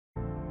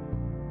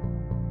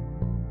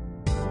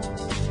Hi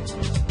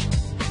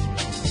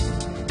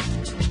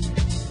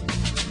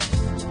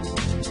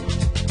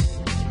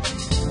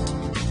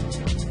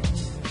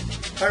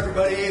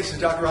everybody, this is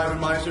Dr. Ivan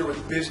Misner with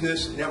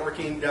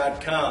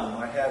BusinessNetworking.com.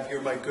 I have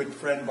here my good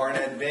friend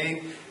Barnet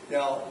Bain.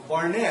 Now,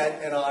 Barnet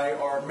and I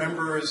are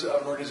members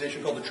of an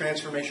organization called the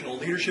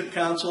Transformational Leadership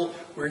Council.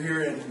 We're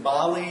here in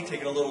Bali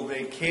taking a little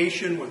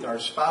vacation with our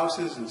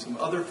spouses and some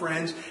other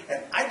friends,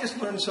 and I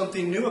just learned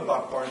something new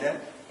about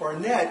Barnet.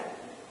 Barnet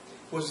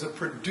was the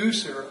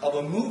producer of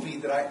a movie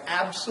that I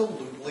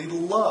absolutely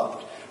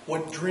loved,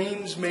 What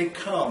Dreams May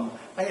Come.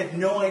 I had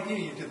no idea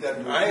you did that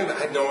movie. I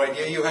had no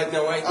idea. You had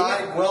no idea.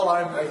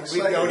 I'm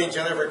excited. We've known each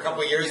other for a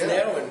couple of years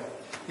now.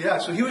 Yeah,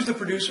 so he was the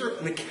producer,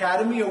 an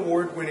Academy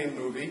Award-winning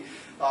movie.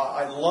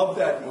 I love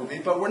that movie,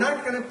 but we're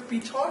not going to be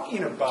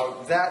talking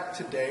about that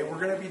today.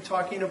 We're going to be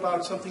talking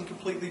about something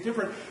completely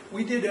different.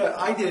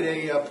 I did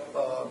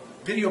a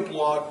video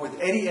blog with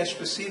Eddie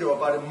Esposito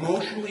about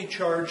emotionally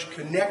charged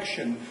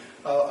connection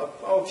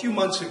a few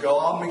months ago.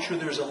 I'll make sure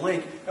there's a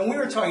link. And we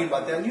were talking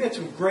about that, and you had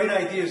some great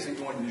ideas that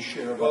you wanted to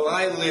share about. Well,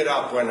 I lit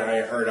up when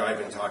I heard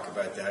Ivan talk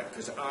about that,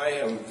 because I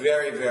am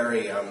very,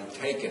 very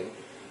taken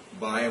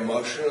by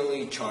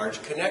emotionally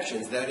charged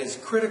connections. That is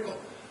critical.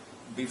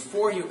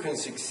 Before you can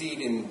succeed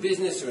in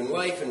business or in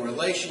life and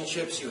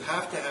relationships, you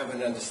have to have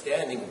an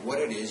understanding of what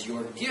it is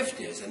your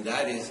gift is, and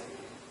that is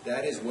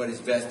what is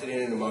vested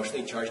in an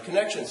emotionally charged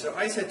connection. So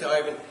I said to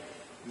Ivan,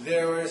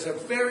 there is a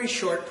very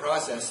short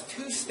process,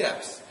 2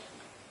 steps,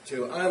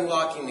 to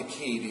unlocking the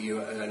key to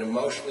an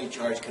emotionally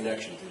charged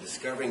connection, to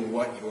discovering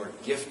what your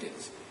gift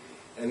is.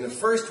 And the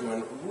first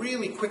one,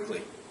 really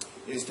quickly,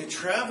 is to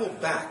travel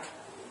back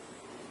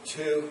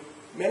to,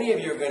 many of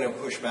you are going to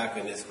push back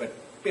on this, but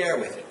bear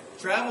with it.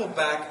 Travel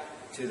back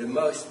to the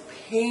most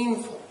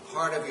painful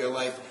part of your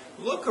life.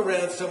 Look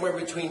around somewhere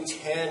between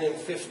 10 and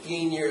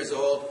 15 years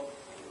old.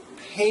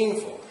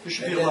 Painful. You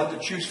should be allowed to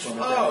choose from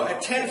it. Oh,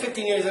 at 10,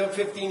 15 years old,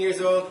 15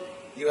 years old,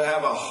 you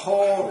have a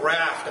whole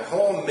raft, a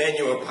whole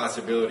menu of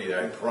possibility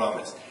that I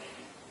promise.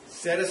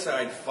 Set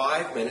aside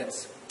 5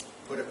 minutes,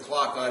 put a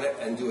clock on it,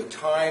 and do a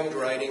timed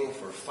writing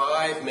for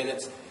 5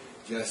 minutes.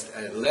 Just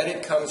let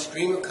it come,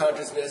 stream of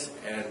consciousness,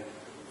 and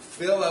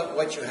fill up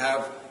what you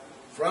have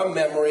from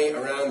memory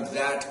around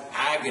that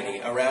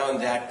agony, around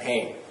that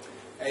pain.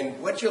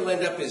 And what you'll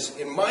end up is,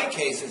 in my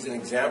case, as an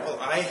example,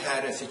 I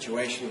had a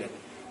situation that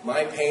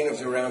my pain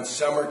was around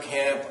summer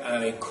camp.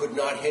 I could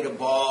not hit a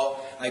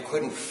ball. I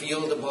couldn't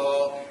field a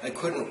ball. I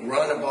couldn't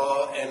run a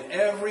ball. And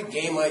every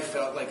game I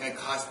felt like I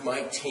cost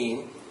my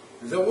team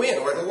the win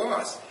or the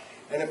loss.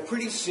 And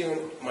pretty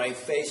soon my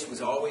face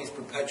was always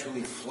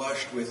perpetually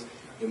flushed with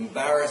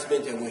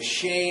embarrassment and with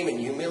shame and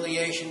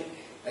humiliation.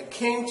 I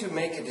came to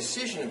make a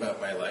decision about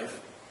my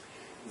life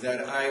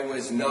that I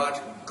was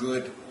not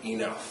good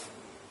enough.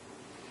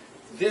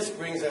 This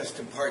brings us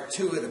to part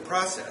 2 of the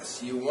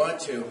process. You want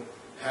to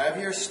have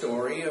your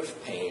story of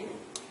pain,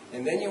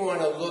 and then you want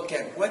to look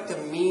at what the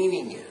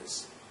meaning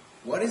is.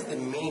 What is the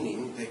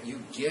meaning that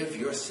you give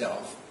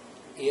yourself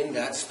in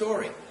that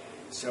story?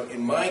 So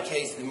in my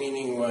case, the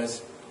meaning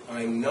was,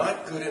 I'm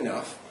not good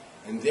enough,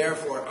 and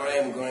therefore I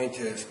am going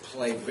to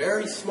play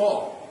very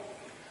small.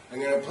 I'm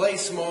going to play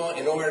small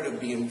in order to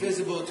be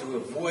invisible, to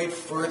avoid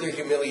further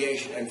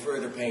humiliation and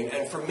further pain.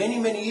 And for many,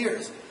 many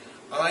years,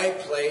 I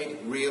played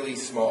really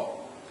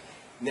small.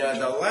 Now,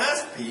 the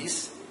last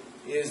piece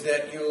is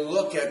that you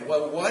look at,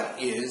 well, what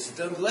is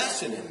the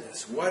lesson in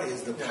this? What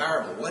is the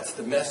parable? What's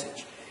the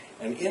message?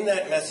 And in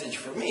that message,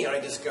 for me, I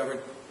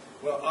discovered,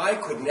 well, I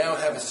could now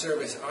have a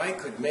service. I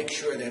could make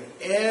sure that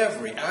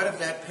out of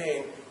that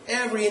pain,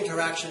 every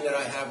interaction that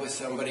I have with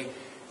somebody,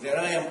 that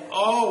I am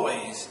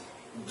always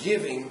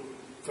giving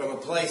from a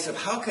place of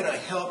how can I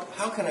help,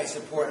 how can I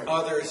support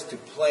others to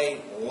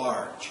play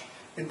large.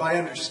 And by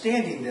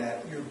understanding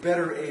that, you're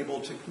better able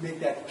to make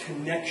that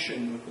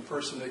connection with the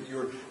person that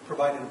you're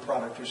providing a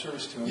product or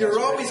service to. You're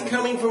always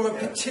coming from a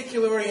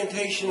particular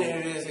orientation,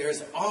 and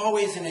there's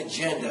always an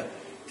agenda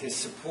to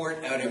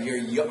support out of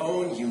your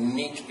own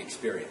unique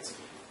experience.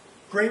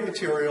 Great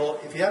material.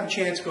 If you have a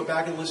chance, go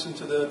back and listen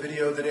to the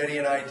video that Eddie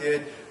and I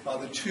did.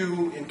 The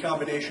 2 in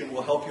combination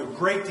will help you a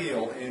great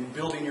deal in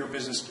building your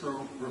business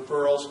through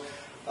referrals.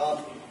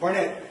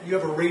 Barnet, you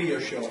have a radio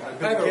show. I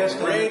have a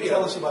radio.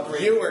 Tell us about the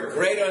radio. You were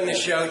great on the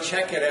show.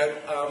 Check it out.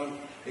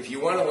 If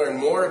you want to learn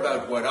more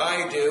about what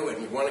I do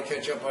and you want to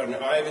catch up on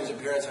Ivan's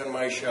appearance on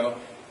my show,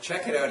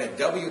 check it out at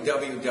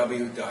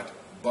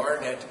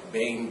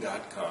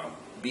www.barnetbain.com.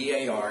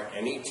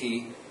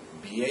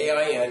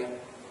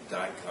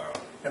 BarnetBain.com.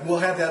 And we'll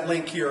have that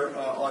link here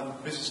on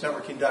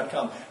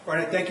BusinessNetworking.com.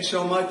 Barnet, thank you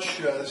so much.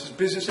 This is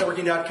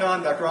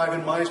BusinessNetworking.com. Dr.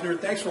 Ivan Misner.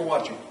 Thanks for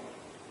watching.